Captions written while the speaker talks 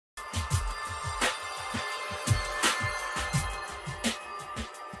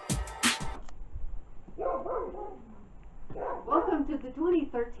the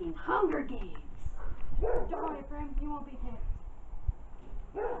 2013 Hunger Games. Don't worry, Prim, you won't be picked.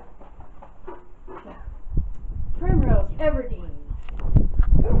 Primrose Everdeen.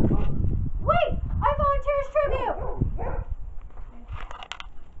 Wait! I volunteer as tribute!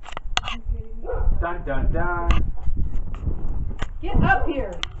 Dun dun dun. Get up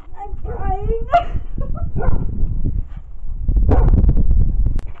here. I'm trying.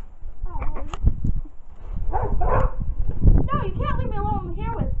 No, you can't leave me alone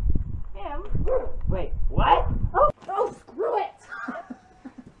here with him. Wait, what? Oh, screw it.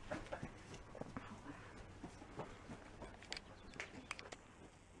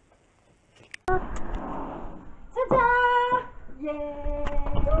 Ta-da! Yay!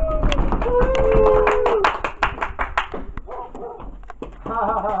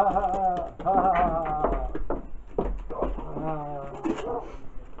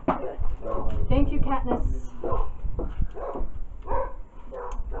 Thank you, Katniss.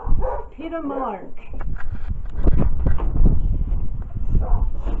 Peter Mark.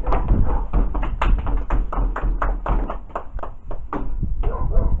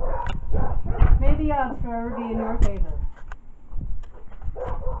 May the odds forever be in your favor.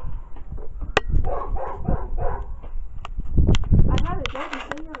 I had a deadly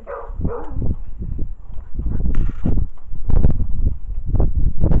finger.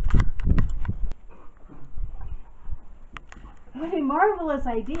 What a marvelous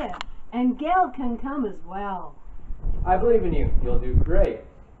idea. And Gail can come as well. I believe in you. You'll do great.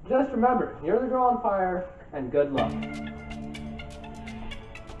 Just remember, you're the girl on fire, and good luck.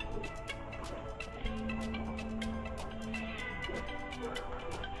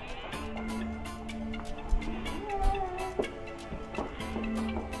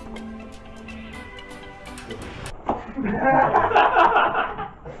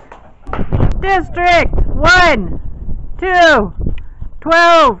 District 1, 2,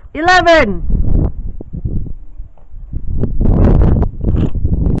 12, 11.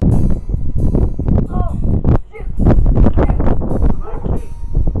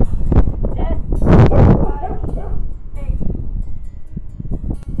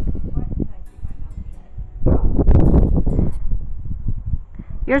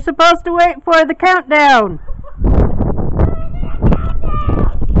 You're supposed to wait for the countdown.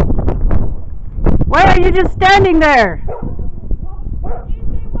 Why are you just standing there?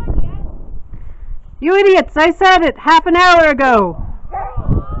 You idiots, I said it half an hour ago.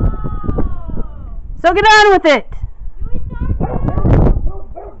 So get on with it.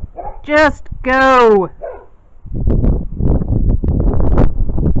 Just go.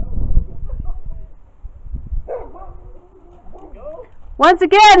 Once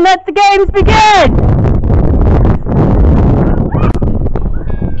again, let the games begin.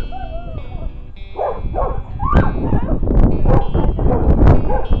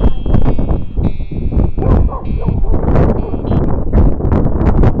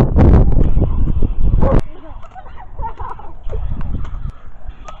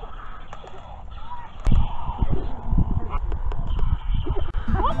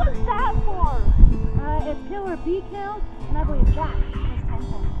 What was that for? It's kill or be killed, and I believe that was 10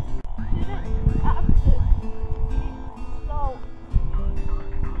 points. Didn't have to. So.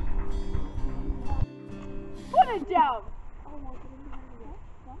 Put it down!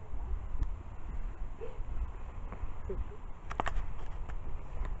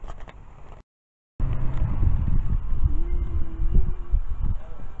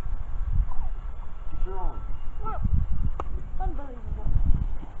 Unbelievable.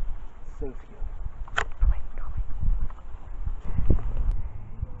 So cute.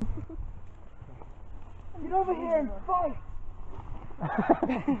 Get over here and fight!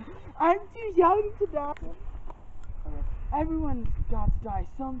 I'm too young to die. Everyone's got to die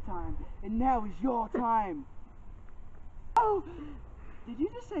sometime, and now is your time. Oh, did you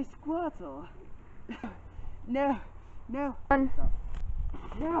just say Squirtle? No, no,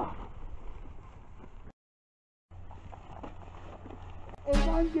 no. If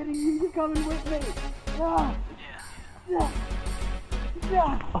I'm getting you, you're coming with me. Ah. Yeah.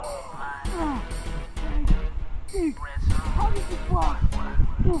 Yeah. Ah. Dude, how does this work?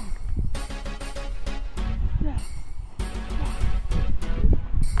 Yeah.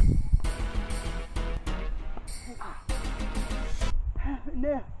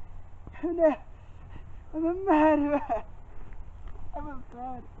 No, no, I'm a murderer. I'm a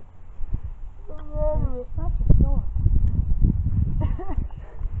murderer. That's a door.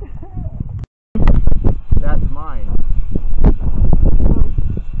 That's mine.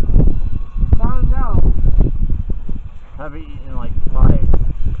 I don't know. Haven't eaten in like 5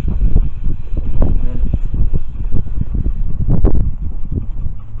 minutes.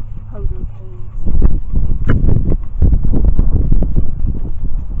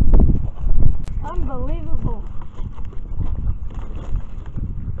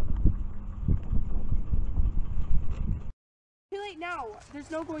 There's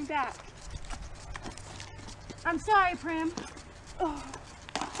no going back. I'm sorry, Prim. Oh.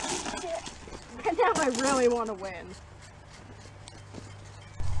 Now I really want to win.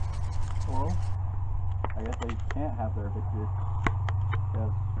 Well, I guess they can't have their victory.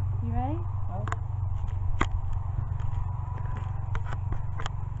 Yes. You ready? Oh.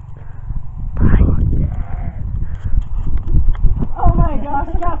 Oh my gosh,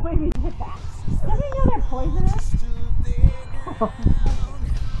 I can't believe you did that. Doesn't you know they're poisonous?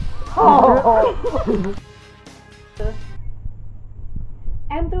 Oh.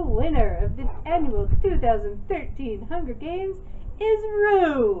 And the winner of the annual 2013 Hunger Games is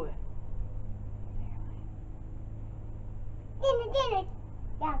Rue. Dinner.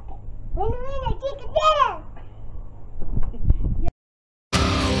 Winner, chicken dinner.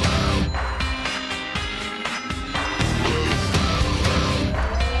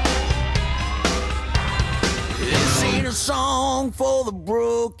 This ain't a song for the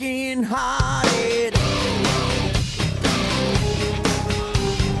broken hearted.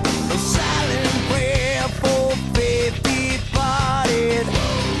 A silent prayer for faith departed.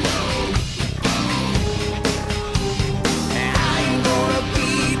 I ain't gonna be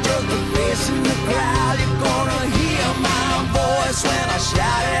just a face in the crowd. You're gonna hear my voice when I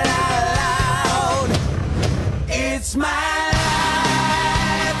shout it out loud. It's my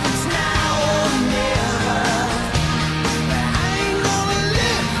life, it's now or never. I ain't gonna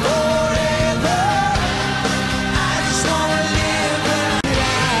live forever. I just wanna live it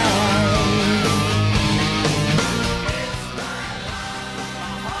out. It's my life,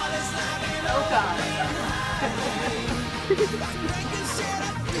 my heart is knocking over.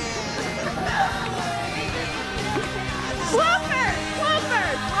 Bloopers!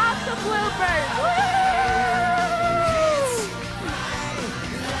 Bloopers! Lots of bloopers! Woo!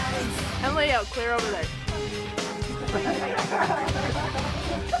 And Leo, clear over there.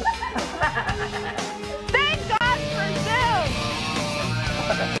 Thank God for Zoom!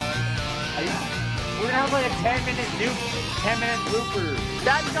 We're gonna have like a 10-minute blooper.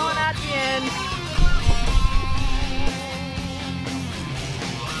 That's going at the end.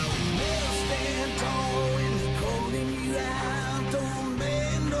 Stand tall when it's calling you out. Don't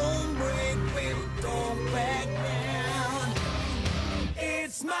bend, don't break, baby, don't back down.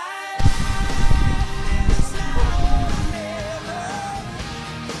 It's my life, it's now or never.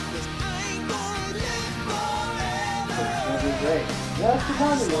 'Cause I ain't gonna live forever. It's gonna be great. That's the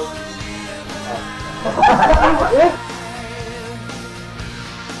time to go.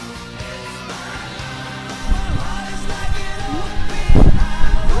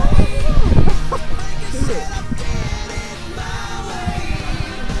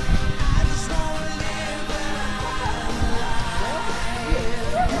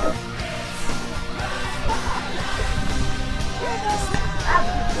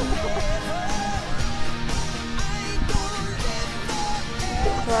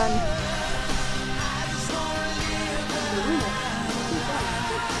 Run.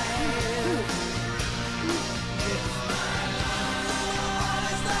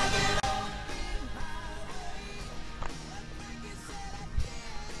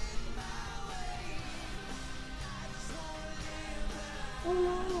 Oh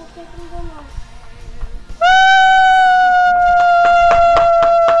no, chicken dinner.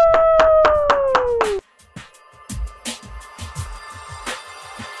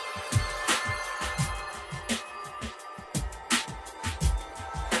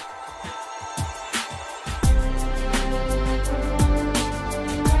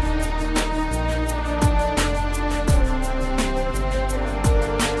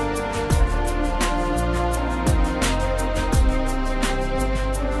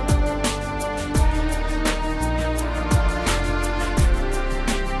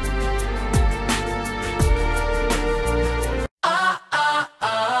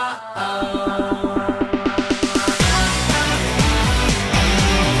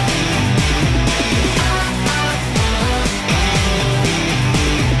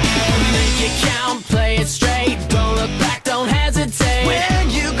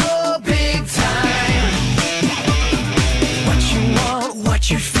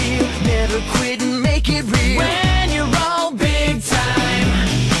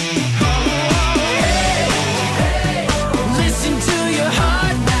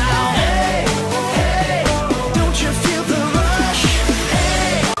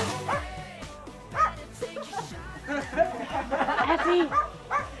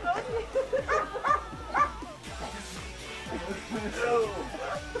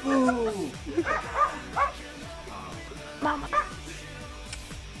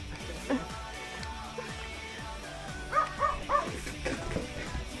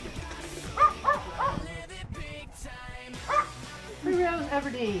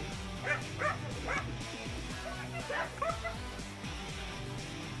 Everdeen.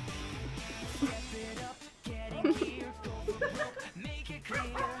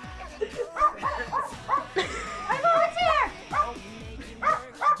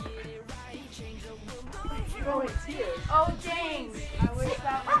 I volunteer! Oh, James. I wish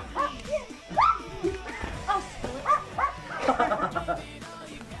that was me. Oh,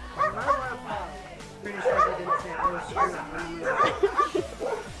 Pretty sure they didn't say oh screw.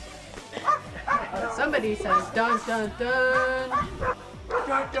 Somebody says dun dun dun. Dun,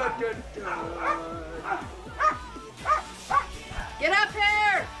 dun, dun, dun. Get up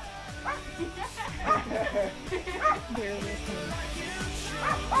here!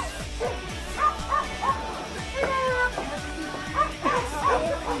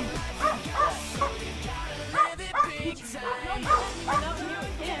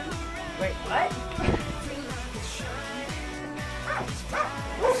 Wait, what?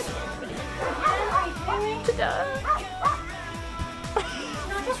 no,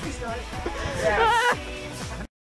 just restart it.